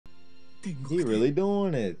He really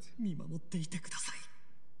doing it.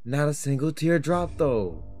 Not a single tear drop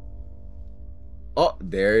though. Oh,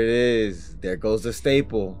 there it is. There goes the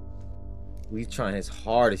staple. He's trying his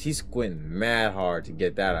hardest. He's squinting mad hard to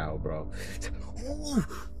get that out, bro.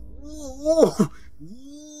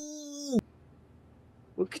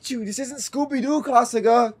 Look at you. This isn't Scooby-Doo,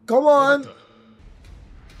 Kasuga. Come on.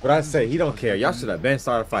 What I say, he don't care. Y'all should have been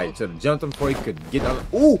started fighting. Should have jumped him before he could get on.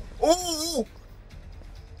 Ooh, ooh.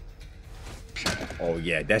 Oh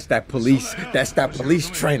yeah, that's that police. That's that police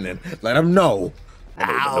training. Let him know.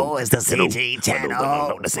 Oh, it's the CT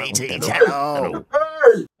channel. The CT channel.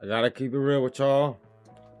 I gotta keep it real with y'all.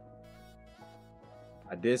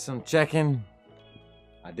 I did some checking.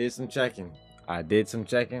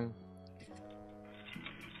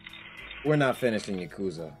 We're not finishing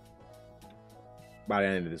Yakuza by the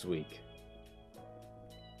end of this week.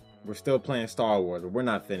 We're still playing Star Wars, but we're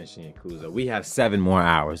not finishing Yakuza. We have 7 more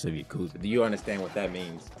hours of Yakuza. Do you understand what that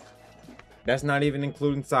means? That's not even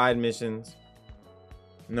including side missions.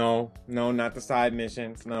 No, not the side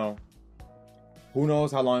missions, no. Who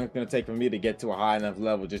knows how long it's gonna take for me to get to a high enough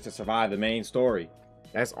level just to survive the main story.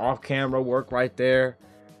 That's off-camera work right there.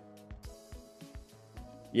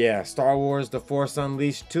 Yeah, Star Wars The Force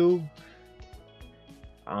Unleashed 2.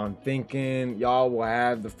 I'm thinking y'all will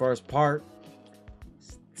have the first part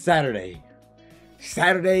Saturday,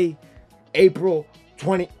 April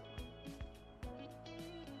 28th.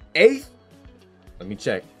 Let me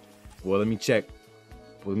check.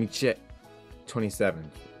 27th.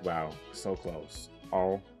 Wow, so close.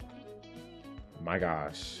 Oh my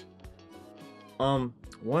gosh.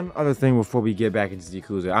 One other thing before we get back into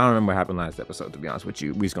Yakuza. I don't remember what happened last episode, to be honest with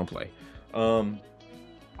you. We just gonna play.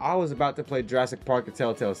 I was about to play Jurassic Park the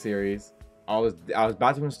Telltale series. I was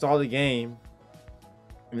about to install the game,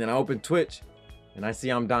 and then I opened Twitch and I see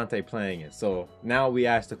I'm Dante playing it. So now we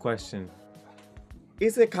ask the question,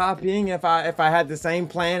 is it copying if I had the same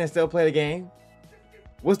plan and still play the game?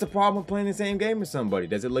 What's the problem with playing the same game with somebody?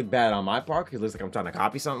 Does it look bad on my part because it looks like I'm trying to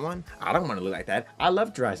copy someone? I don't want to look like that. I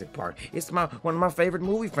love Jurassic Park. It's one of my favorite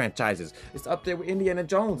movie franchises. It's up there with Indiana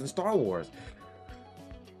Jones and Star Wars.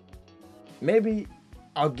 Maybe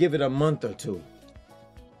I'll give it a month or two.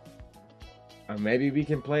 Or maybe we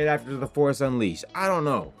can play it after The Force Unleashed. I don't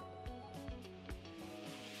know.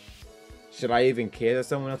 Should I even care that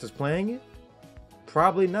someone else is playing it?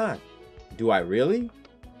 Probably not. Do I really?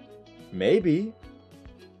 Maybe.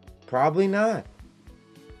 Probably not.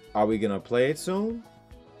 Are we gonna play it soon?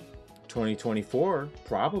 2024,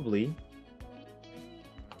 probably.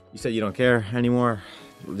 You said you don't care anymore?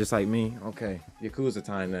 Just like me? Okay. Yakuza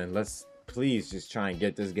time then. Let's please just try and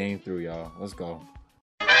get this game through, y'all. Let's go.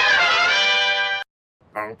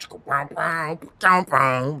 Bro,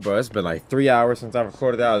 it's been like 3 hours since I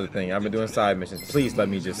recorded the other thing. I've been doing side missions. Please let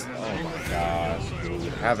me just... Oh my gosh, dude.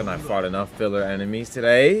 Haven't I fought enough filler enemies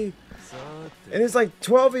today? And it's like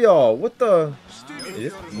 12 of y'all. What the?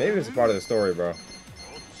 Maybe it's a part of the story, bro.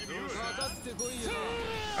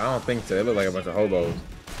 I don't think so. They look like a bunch of hobos.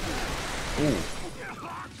 Ooh.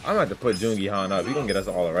 I'm about to put Jungi Han up. He's gonna get us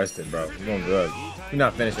all arrested, bro. He's going good. We're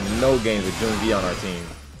not finishing no games with Jungi on our team.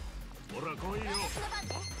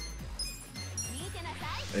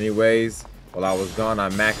 Anyways, while I was gone, I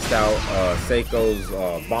maxed out Seiko's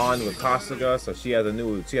bond with Kasuga, so she has a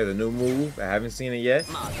new move. I haven't seen it yet.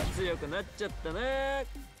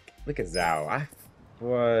 Look at Zhao.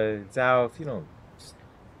 Zhao, if you don't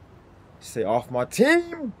stay off my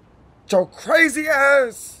team, your crazy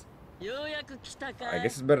ass. I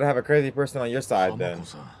guess it's better to have a crazy person on your side then.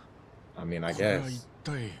 I mean, I guess.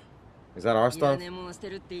 Is that our stuff?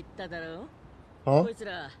 Huh? What's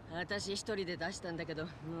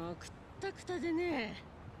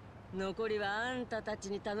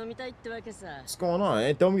going on?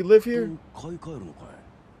 Eh? Don't we live here?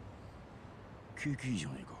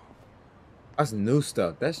 That's new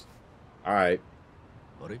stuff. That's alright.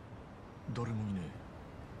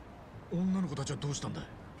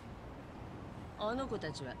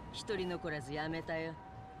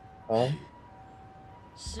 Huh?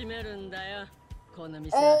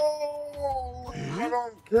 Oh, I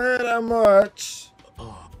don't care that much.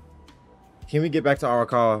 Can we get back to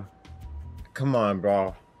Arakawa? Come on,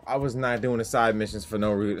 bro. I was not doing the side missions for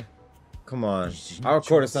no reason. Come on. I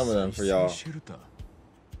recorded some of them for y'all.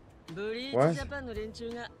 What?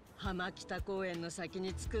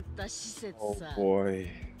 Oh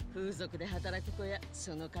boy.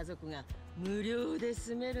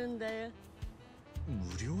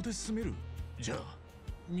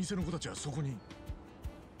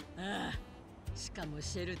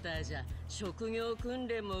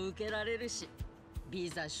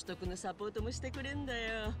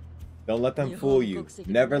 Don't let them fool you.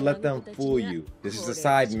 Never let them fool you. This is a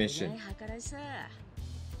side mission.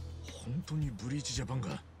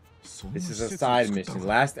 This is a side mission.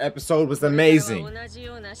 Last episode was amazing.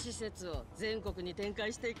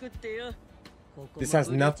 This has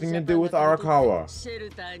nothing to do with Arakawa.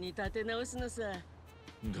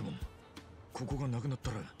 でもここがなくなっ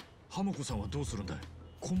たらハモコさんはどうするんだい。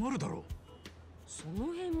困るだろう。そ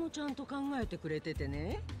の辺もちゃんと考えてくれてて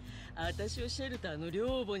ね。私をシェルターの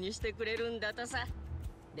寮母にしてくれるんだとさ。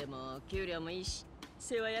でも給料もいいし、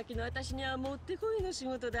世話焼きの私にはもってこいの仕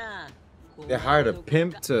事だ。They hired a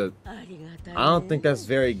pimp to. I don't think that's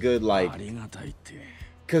very good, like,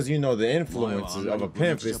 because you know the influences of a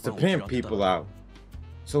pimp is to pimp people out.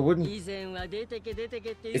 So wouldn't it's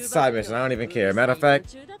a side mission? I don't even care. Matter of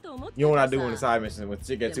fact, you know what I do in the side mission when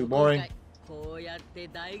shit gets too boring? こうやって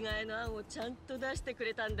代替えの案をちゃんと出してく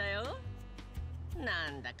れたんだよ。な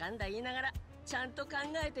んだかんだ言いながらちゃんと考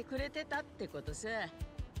えてくれてたってことさ。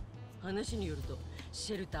話によると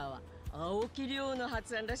シェルターは青木亮の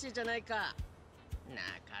発案らしいじゃないか。な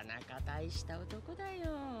かなか大した男だ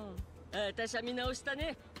よ。私は見直した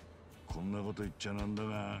ね。こんなこと言っちゃなんだ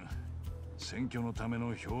が、選挙のため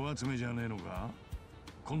の票集めじゃねえのか。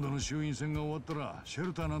今度の衆院選が終わったらシェ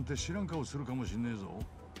ルターなんて知らん顔するかもしんねえぞ。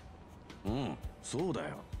うん、そうだ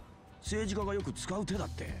よ。政治家がよく使う手だっ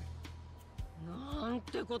て。なん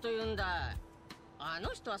てこと言うんだ。あ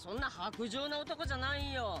の人はそんな薄情な男じゃな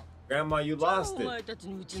いよ。Grandma, you lost it.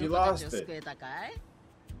 She lost it.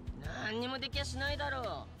 何にもできやしないだろう。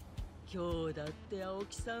今日だって青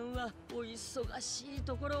木さんはお忙しい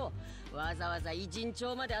ところわざわざ偉人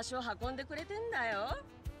町まで足を運んでくれてんだよ。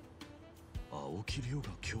青木亮が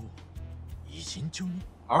今日偉人町に。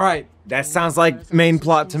Alright, that sounds like main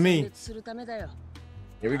plot to me.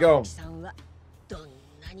 Here we go.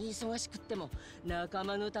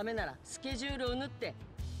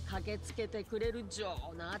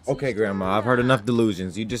 Okay, Grandma, I've heard enough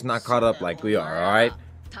delusions. You're just not caught up like we are, alright?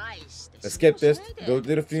 Let's skip this, go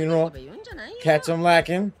to the funeral, catch them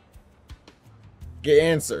lacking, get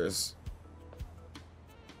answers.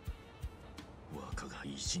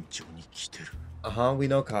 We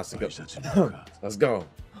know Kasuga. Let's go.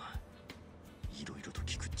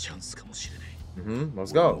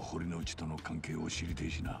 Let's go.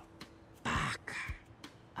 バカ。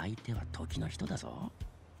相手は時の人だぞ。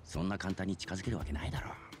そんな簡単に近づけるわけないだろ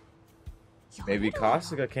う。Maybe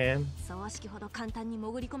Kasuga can. 葬式ほど簡単に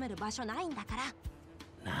潜り込める場所ないんだか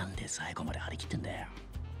ら。なんで最後まで張り切ってんだよ。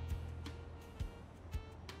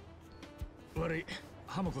悪い。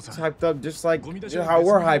ハモコさん。It's hyped up just like how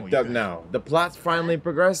we're hyped up now. The plot's finally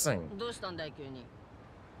progressing. どうしたんだい急に。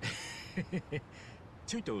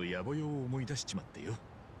ちょいと野暮用を思い出しちまってよ。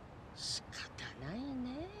仕方ない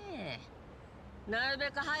ね。なるべ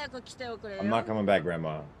く早く来ておくれよ。 I'm not coming back,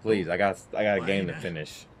 Grandma. Please, I got a game to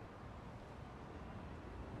finish.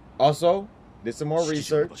 Also, did some more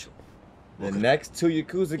research. The next 2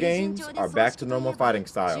 Yakuza games are back to normal fighting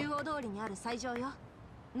style.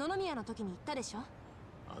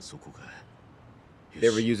 They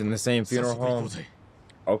were using the same funeral home.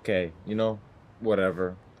 Okay, you know,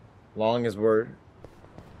 whatever. Long as we're...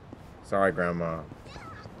 Sorry, Grandma.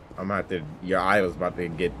 I'm gonna have to... Your idol's about to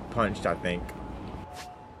get punched, I think.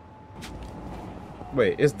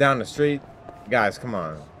 Wait, it's down the street? Guys, come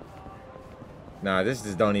on. Nah, this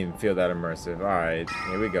just don't even feel that immersive. Alright,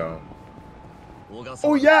 here we go.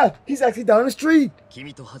 Oh yeah! He's actually down the street!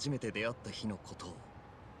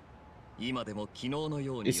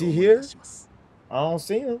 Is he here? I don't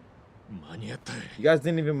see him. You guys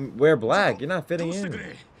didn't even wear black. You're not fitting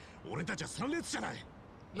in.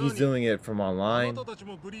 He's doing it from online.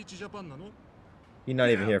 He's not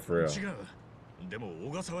even here for real.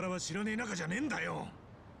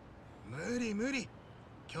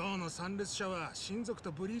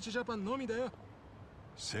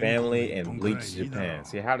 Family and Bleach Japan.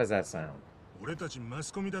 See, how does that sound?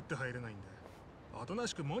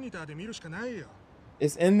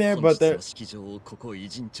 It's in there, but they're...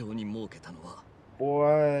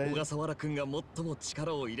 Boy...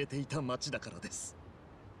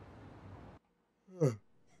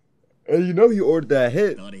 And you know he ordered that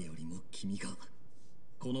hit.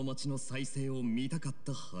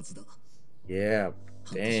 Yeah,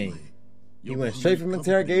 dang. He went straight from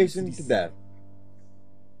interrogation to death.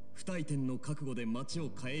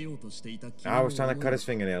 I was trying to cut his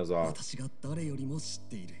fingernails off.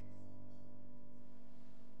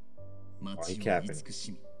 Oh, he capping.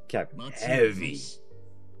 Capping heavy.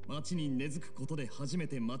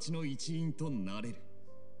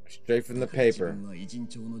 Straight from the paper.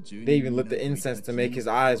 They even lit the incense to make his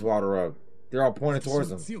eyes water up. They're all pointed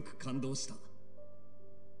towards him.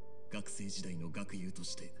 学生時代の学友と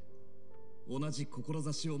して同じ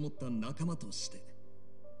志を持った仲間として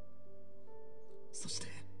そして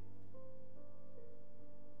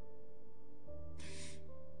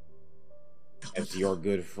As your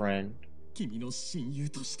good friend. 君の親友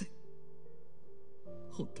として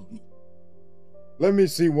本当に Let me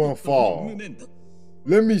see one fall. 無念だ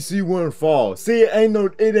Let me see one fall. See, it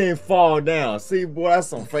ain't fall down. See, boy, that's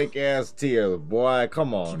some fake ass tears, boy.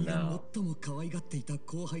 Come on 君が now. 最も可愛がっていた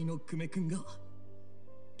後輩の久米君が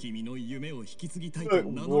君の夢を引き継ぎたいと名乗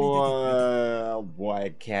り Look, 出てくれた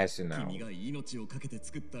boy, cashing 君 out. が命を懸けて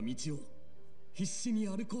作った道を必死に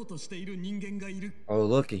歩こうとしている人間がいる Oh,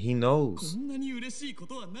 look, he こ knows. んなに嬉しいこ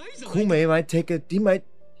とはないじゃないか Kume might take it. He might.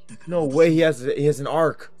 だから No way he has an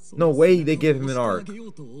arc. No way they give him an その arc. 背中を押してあげよ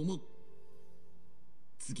うと思う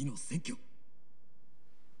次の選挙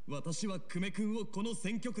私は久米君をこの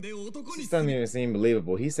選挙区で男に This す doesn't る even seem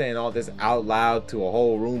believable. He's saying all this out loud to a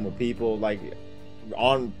whole room of people, like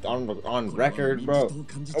on record, bro.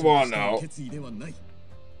 Come on now. 決意ではない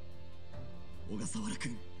小笠原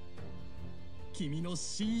君君の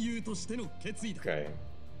親友としての決意だ Okay,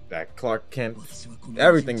 that Clark Kent, 私はこの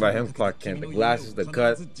everything about him, 一日を Clark か Kent, け the て glasses, the 君の cut,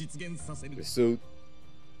 夢を必ず実現させる the suit.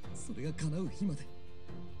 それが叶う日まで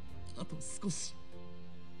あと少し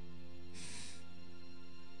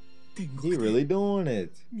天 He 国 really で doing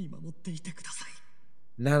it. 見守っていてください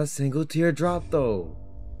Not a single tear drop though.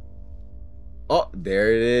 Oh,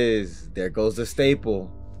 there it is. There goes the staple.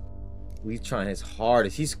 He's trying his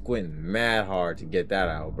hardest. He's squinting mad hard to get that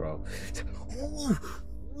out, bro.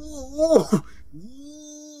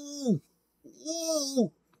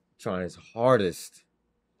 Trying his hardest.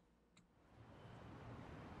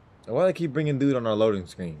 Why do they keep bringing dude on our loading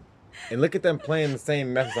screen? And look at them playing the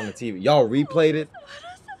same message on the TV. Y'all replayed it?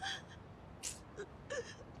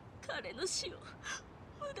 彼の死を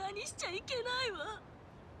無駄にしちゃいけないわ。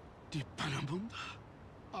立派なもんだ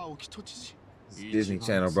青木都知事 Disney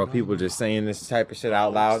Channel, bro. People just saying this type of shit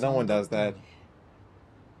out loud. No one does that.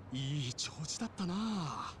 いい調子だった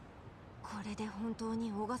なこれで本当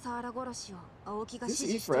に小笠原殺しを青木が This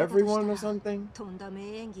指 is 示して for いたと everyone or したら something? とんだ名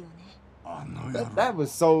演技よね。あの野郎 That was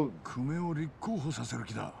so. 久米を立候補させる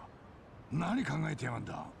気だ。何考えてやがん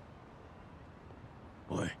だ。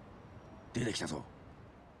おい出てきたぞ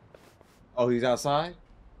Oh, he's outside?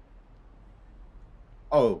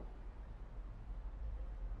 Oh.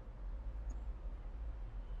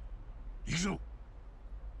 行くぞ。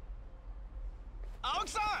青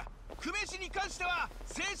木さん久米氏に関しては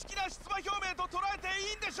正式な出馬表明と捉えて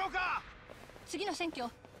いいんでしょうか次の選挙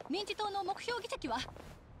民事党の目標議席は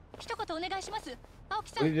一言お願いします青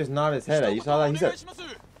木さ He ん just nodded his head at you. Saw that? He お願 said, いします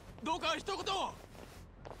どうか一言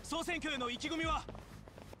総選挙への意気込みは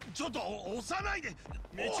ちょっと押さないで。道を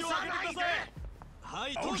開けてくださいは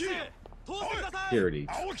い通して通してください Security.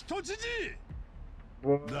 青木都知事。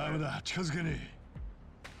ダメだ、近づけね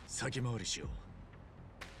先回りしよう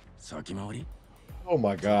先回り Oh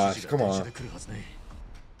my 知 gosh, 事 come が電車 on. で来るはずね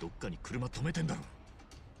どっかに車止めてんだろ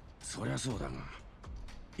そりゃそうだが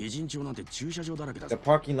偉人町なんて駐車場だらけだ The ぞ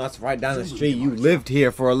parking lot's right down the street. You lived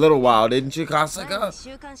here for a little while, didn't you, 前 Kasaka? に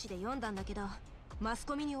週刊誌で読んだんだけど、マス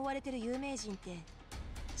コミに追われてる有名人って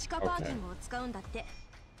地下パーキングを使うんだって。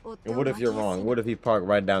And what if you're wrong? What if he parked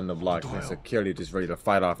right down the block and security just ready to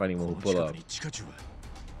fight off anyone who この pull 近 up? くに地下地は。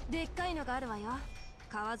でっかいのがあるわよ。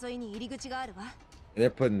川沿いに入り口があるわ。 And they're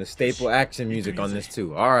putting the staple action music on this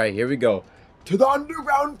too. All right, here we go. To the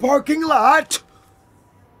underground parking lot.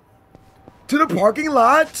 To the parking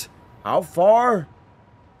lot. How far?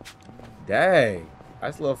 Dang,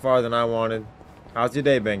 that's a little farther than I wanted. How's your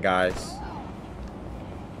day been, guys?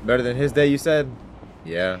 Better than his day, you said?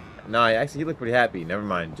 Yeah. Nah, actually, he looked pretty happy. Never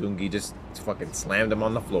mind. Jungi just fucking slammed him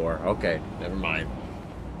on the floor. Okay, never mind.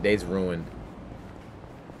 Day's ruined.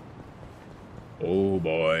 Oh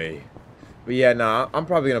boy. But yeah, nah, I'm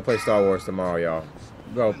probably gonna play Star Wars tomorrow, y'all.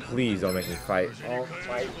 Bro, please don't make me fight. Oh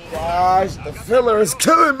my gosh, the filler is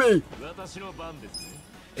killing me.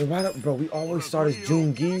 And why don't, bro, we always start as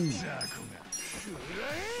Jungi.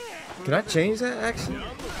 Can I change that, actually?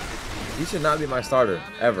 He should not be my starter,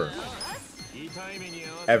 ever.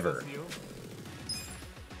 Ever.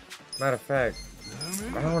 Matter of fact,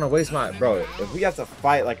 I don't want to waste my... Bro, if we have to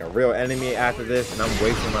fight like a real enemy after this and I'm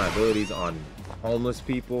wasting my abilities on homeless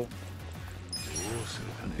people,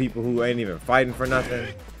 people who ain't even fighting for nothing.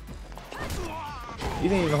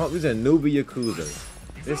 These ain't even... These are newbie Yakuza.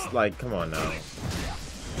 This, like, come on now.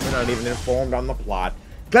 We're not even informed on the plot.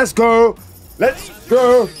 Let's go! Let's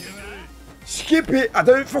go! Skip it! I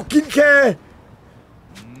don't fucking care!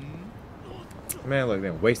 Man, look, they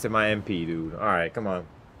wasted my MP, dude. Alright, come on.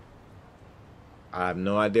 I have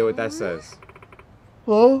no idea what that says.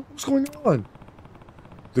 Huh? What's going on?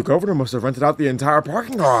 The governor must have rented out the entire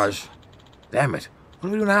parking garage. Damn it. What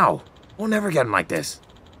do we do now? We'll never get in like this.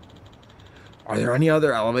 Are there any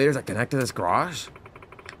other elevators that connect to this garage?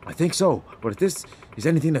 I think so, but if this is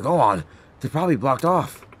anything to go on, they're probably blocked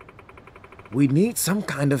off. We need some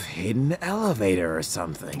kind of hidden elevator or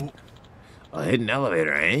something. A hidden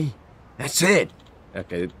elevator, eh? That's it.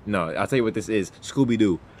 Okay, no, I'll tell you what this is.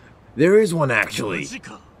 Scooby-Doo. There is one, actually.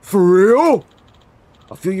 For real?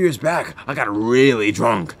 A few years back, I got really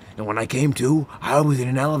drunk, and when I came to, I was in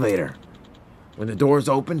an elevator. When the doors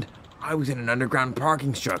opened, I was in an underground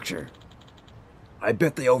parking structure. I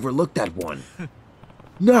bet they overlooked that one.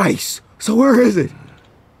 Nice! So where is it?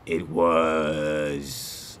 It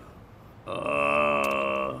was...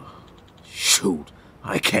 Shoot,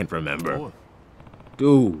 I can't remember.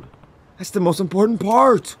 Dude, that's the most important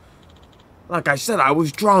part. Like I said, I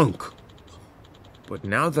was drunk. But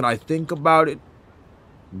now that I think about it,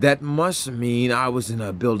 that must mean I was in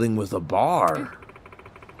a building with a bar.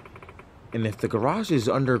 And if the garage is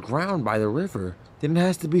underground by the river, then it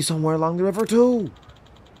has to be somewhere along the river too.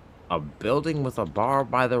 A building with a bar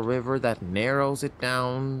by the river that narrows it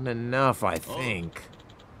down enough, I think.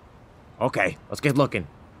 Okay, let's get looking.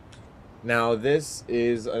 Now, this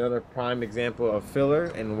is another prime example of filler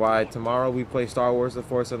and why tomorrow we play Star Wars The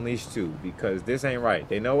Force Unleashed 2, because this ain't right.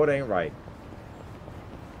 They know it ain't right.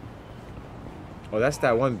 Oh, that's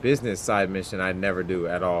that one business side mission I'd never do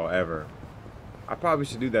at all, ever. I probably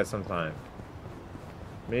should do that sometime.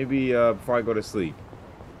 Maybe before I go to sleep.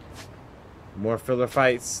 More filler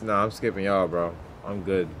fights? Nah, I'm skipping y'all, bro. I'm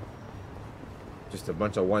good. Just a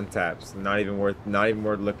bunch of one taps. Not even worth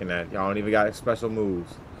looking at. Y'all don't even got special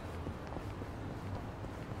moves.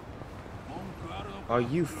 Are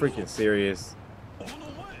you freaking serious?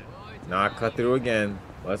 Nah, cut through again.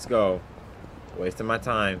 Let's go. Wasting my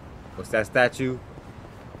time. What's that statue?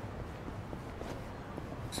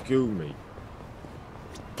 Excuse me.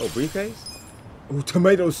 Oh, briefcase? Oh,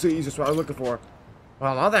 tomato seeds. That's what I was looking for.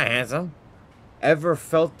 Well, hello there, handsome. Ever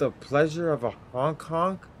felt the pleasure of a honk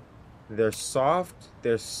honk? They're soft,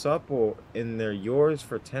 they're supple, and they're yours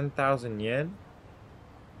for 10,000 yen?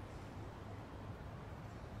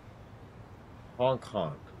 Honk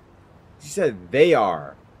honk. She said they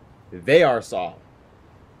are. They are soft.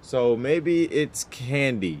 So maybe it's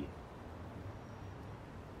candy.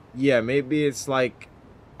 Yeah, maybe it's like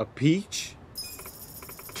a peach.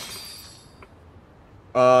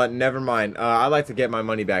 Never mind. I'd like to get my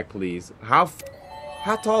money back, please. How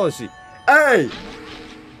tall is she? Hey!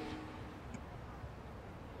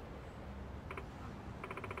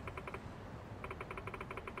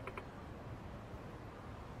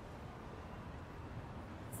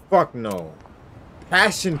 Fuck no.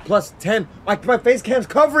 Passion plus 10. Like, my face cam's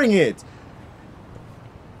covering it.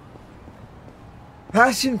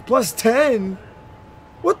 Passion plus 10?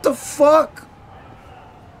 What the fuck?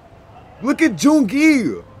 Look at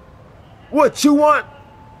Jungi. What you want?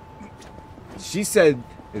 She said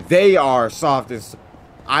they are soft as...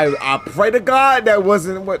 I pray to God that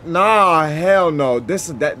wasn't what... Nah, hell no.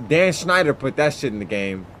 That Dan Schneider put that shit in the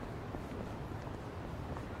game.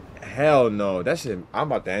 Hell no. That shit... I'm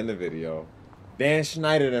about to end the video. Dan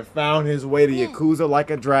Schneider done found his way to Yakuza like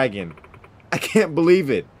a dragon. I can't believe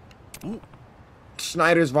it.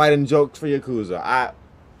 Schneider's writing jokes for Yakuza.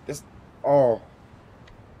 Oh.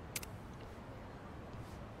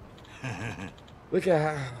 Look at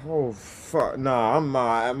how... Oh, fuck. Nah,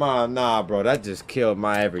 nah, bro. That just killed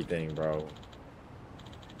my everything, bro.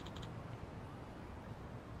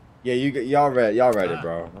 Yeah, y'all read it,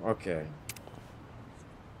 bro. Okay.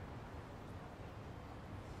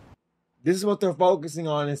 This is what they're focusing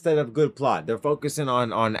on instead of good plot. They're focusing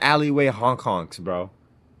on alleyway honk-honks, bro.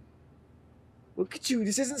 Look at you.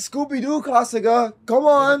 This isn't Scooby-Doo, Kasuga. Come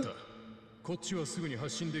on.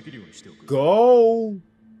 Go.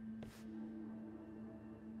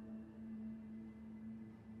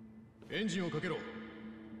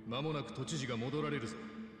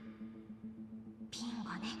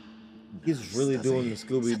 He's really doing the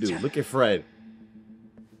Scooby-Doo. Look at Fred.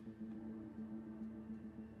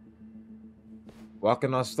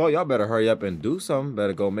 Walking on slow, y'all better hurry up and do something.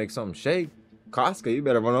 Better go make something shake. Kasuga, you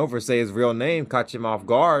better run over, say his real name, catch him off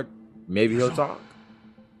guard. Maybe he'll talk.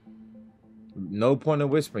 No point in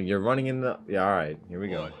whispering. You're running in the... Yeah, alright. Here we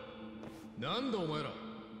go.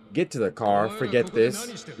 Get to the car. Forget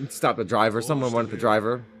this. Stop the driver. Someone run at the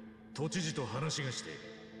driver.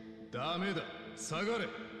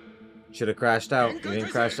 Should have crashed out. He didn't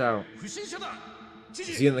crash out.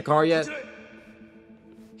 Is he in the car yet?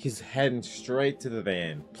 He's heading straight to the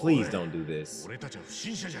van. Please don't do this.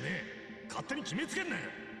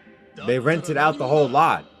 They rented out the whole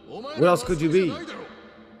lot. What else could you be?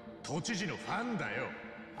 都知事のファンだよ。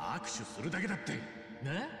握手するだけだって。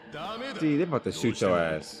ね？ダメだ。 See, they're about to shoot your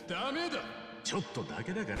ass. ダメだ。ちょっとだ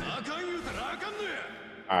けだから。あかん言うたらあかんのや。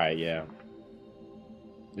Alright, yeah.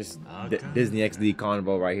 This is Disney XD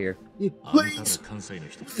Carnival right here. Please!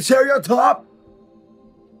 Cherry on top!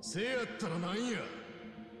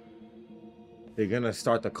 They're gonna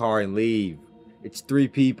start the car and leave. It's 3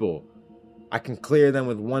 people. I can clear them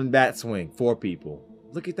with 1 bat swing. 4 people.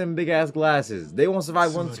 Look at them big ass glasses. They won't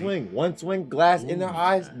survive 1 swing. 1 swing, glass in their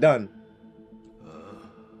eyes, done.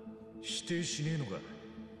 否定しねえのか。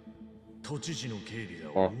都知事の警備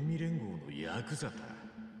が近江連合のヤクザだ。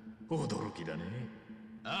驚きだね。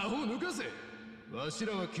アホ抜かせ。わし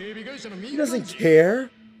らは警備会社の民 He doesn't care.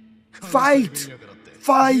 Fight!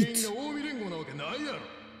 Fight! 近江連合なわけないやろ。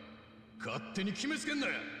勝手に決めつけんな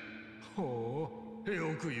や。ほう、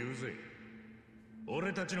よく言うぜ。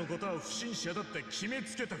俺たちのことは不審者だって決め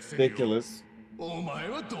つけたくせに。Ridiculous. お前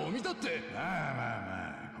はどう見たって。まあまあま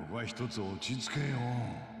あ、ここは一つ落ち着けよ。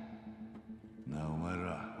なあお前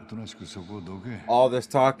ら、おとなしくそこをどけ。All this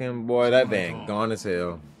talking, boy, that van gone as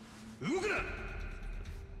hell.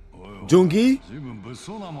 Jungi?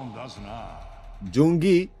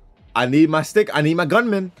 Jungi, I need my stick. I need my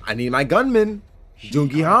gunman. I need my gunman.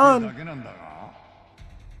 Jungi Han.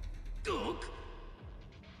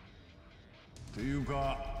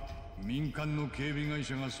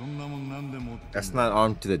 That's not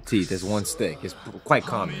armed to the teeth. It's 1 stick. It's quite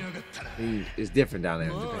common. It's different down there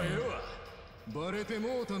in Japan.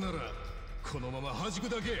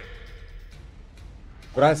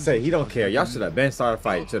 But I say he don't care. Y'all should have been started a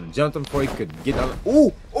fight. Should have jumped him before he could get on.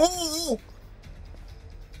 Ooh, ooh.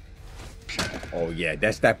 Oh yeah,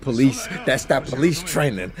 that's that police. That's that police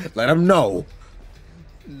training. Let him know.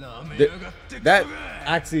 That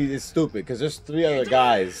actually is stupid because there's 3 other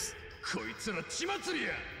guys.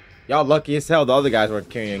 Y'all lucky as hell the other guys weren't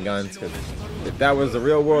carrying guns. Cause if that was the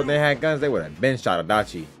real world and they had guns, they would have been shot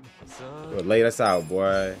Adachi. They would laid us out,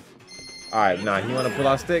 boy. All right, nah. You want to pull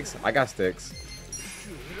out sticks? I got sticks.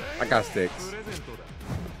 I got sticks.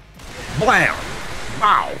 Blam!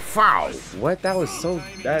 Foul! Foul! What? That was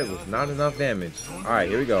not enough damage. Alright,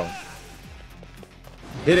 here we go.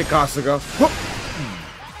 Hit it, Kasuga. Whoop.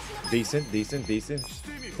 Decent, decent, decent.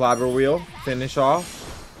 Clobber wheel. Finish off.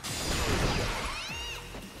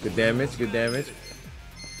 Good damage, good damage.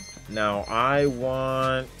 Now I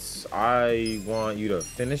want you to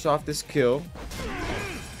finish off this kill.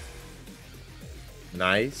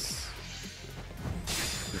 Nice.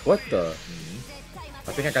 What the?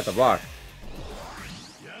 I think I got the block.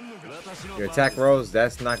 Your attack rolls,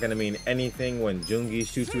 that's not going to mean anything when Jungi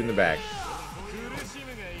shoots you in the back.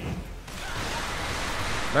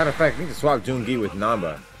 Matter of fact, we need to swap Jungi with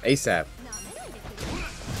Namba ASAP.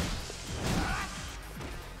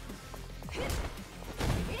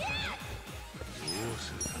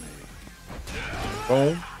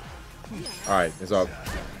 Boom. Alright, it's up.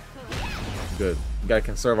 Good. We gotta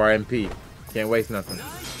conserve our MP. Can't waste nothing.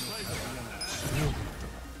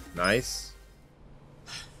 Nice.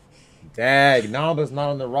 Dag, Namba's not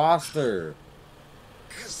on the roster.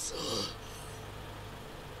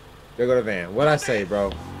 There go the van. What'd I say,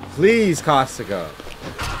 bro? Please, Kasuga.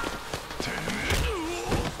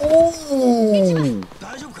 Oh!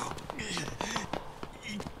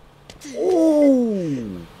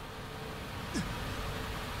 Oh!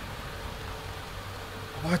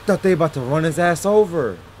 I thought they about to run his ass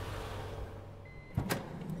over.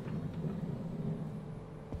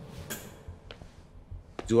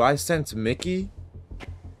 Do I sense Mickey?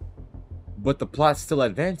 But the plot's still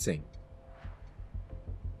advancing.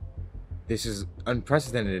 This is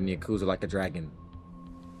unprecedented in Yakuza Like a Dragon.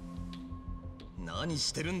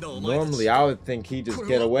 Normally, I would think he'd just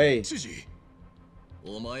get away.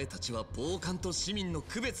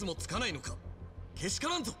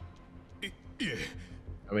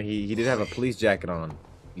 I mean, he did have a police jacket on.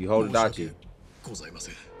 You hold Adachi.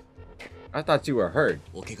 I thought you were hurt.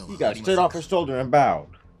 He got straight off his shoulder and bowed.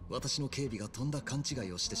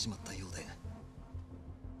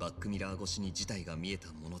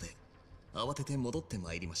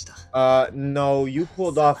 No, you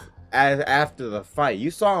pulled off after the fight.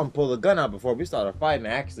 You saw him pull the gun out before we started fighting,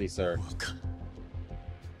 actually, sir.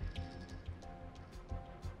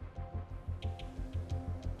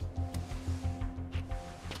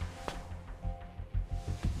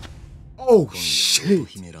 Oh, shit.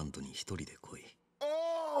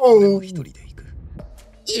 Oh.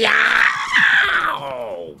 Yeah.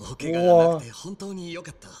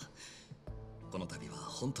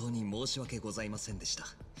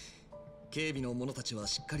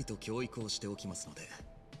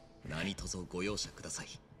 何卒ご容赦ください。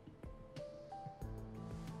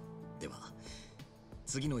では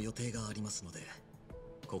次の予定がありますので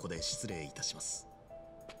ここで失礼いたします。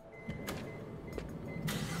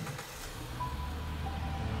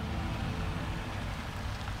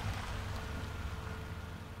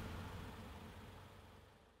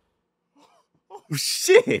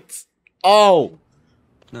Shit! Oh!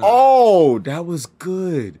 Oh! That was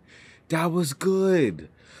good. That was good.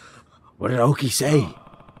 What did Oki say?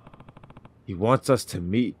 He wants us to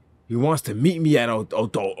meet. He wants to meet me at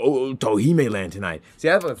Otohime Land tonight. See,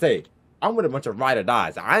 that's what I say. I'm with a bunch of ride or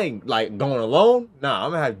dies. I ain't like going alone. Nah,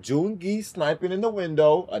 I'm gonna have Jungi sniping in the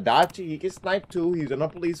window. Adachi, he can snipe too. He's in the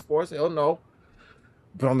police force. He'll know.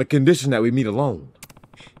 But on the condition that we meet alone.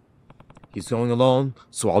 He's going alone,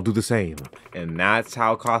 so I'll do the same. And that's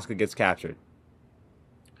how Casca gets captured.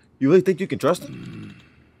 You really think you can trust him?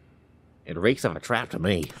 It reeks of a trap to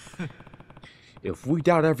me. If we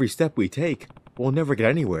doubt every step we take, we'll never get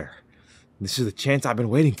anywhere. This is the chance I've been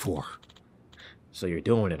waiting for. So you're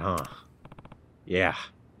doing it, huh? Yeah,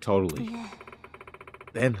 totally.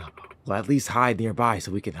 Then we'll at least hide nearby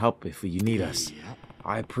so we can help if you need us.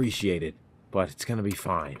 I appreciate it, but it's gonna be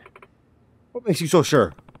fine. What makes you so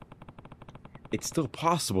sure? It's still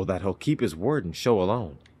possible that he'll keep his word and show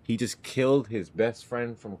alone. He just killed his best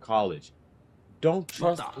friend from college. Don't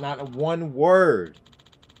trust not one word.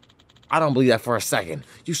 I don't believe that for a second.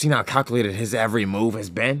 You've seen how calculated his every move has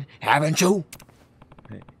been, haven't you?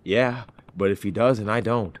 Yeah, but if he does and I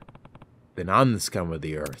don't, then I'm the scum of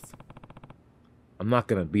the earth. I'm not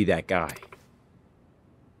gonna be that guy.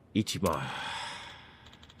 Ichiban,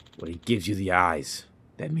 when he gives you the eyes,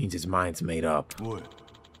 that means his mind's made up. What?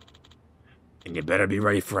 And you better be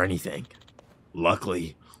ready for anything.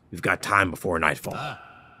 Luckily, we've got time before nightfall.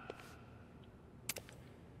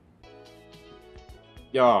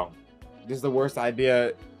 Yo, this is the worst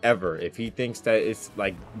idea ever. If he thinks that it's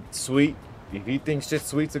like sweet, if he thinks shit's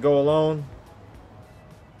sweet to go alone,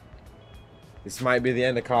 this might be the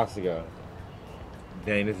end of Costiga.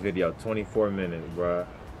 Dang, this video, 24 minutes, bruh.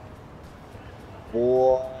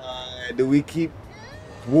 Boy, do we keep...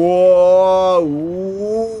 Whoa!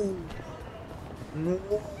 Ooh.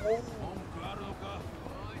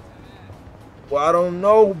 Boy, I don't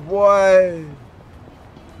know, boy.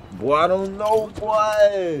 Boy, I don't know,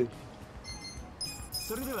 boy.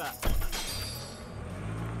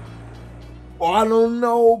 Boy, I don't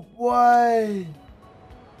know, boy.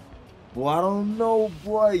 Boy, I don't know,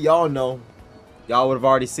 boy. Y'all know. Y'all would have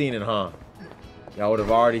already seen it, huh? Y'all would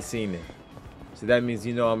have already seen it. So that means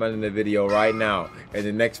you know I'm ending the video right now. And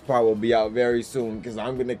the next part will be out very soon because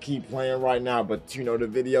I'm going to keep playing right now. But, you know, the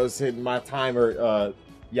video's hitting my timer,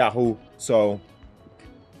 Yahoo. So,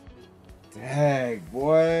 dang,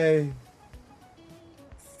 boy.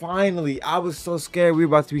 Finally, I was so scared we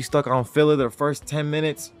were about to be stuck on filler the first 10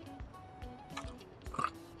 minutes.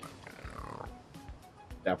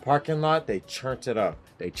 That parking lot, they churned it up.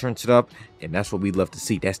 They churned it up, and that's what we love to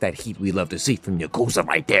see. That's that heat we love to see from Yakuza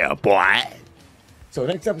right there, boy. So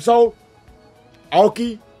next episode,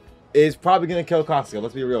 Aoki is probably gonna kill Casca.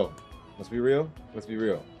 Let's be real. Let's be real. Let's be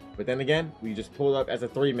real. But then again, we just pulled up as a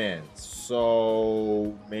 3-man.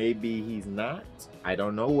 So maybe he's not. I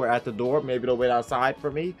don't know. We're at the door. Maybe they'll wait outside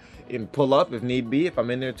for me and pull up if need be. If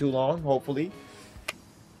I'm in there too long, hopefully.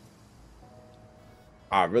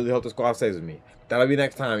 I really hope the squad stays with me. That'll be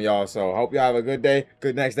next time, y'all. So hope y'all have a good day.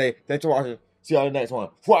 Good next day. Thanks for watching. See y'all in the next one.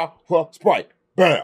 Sprite. Bam.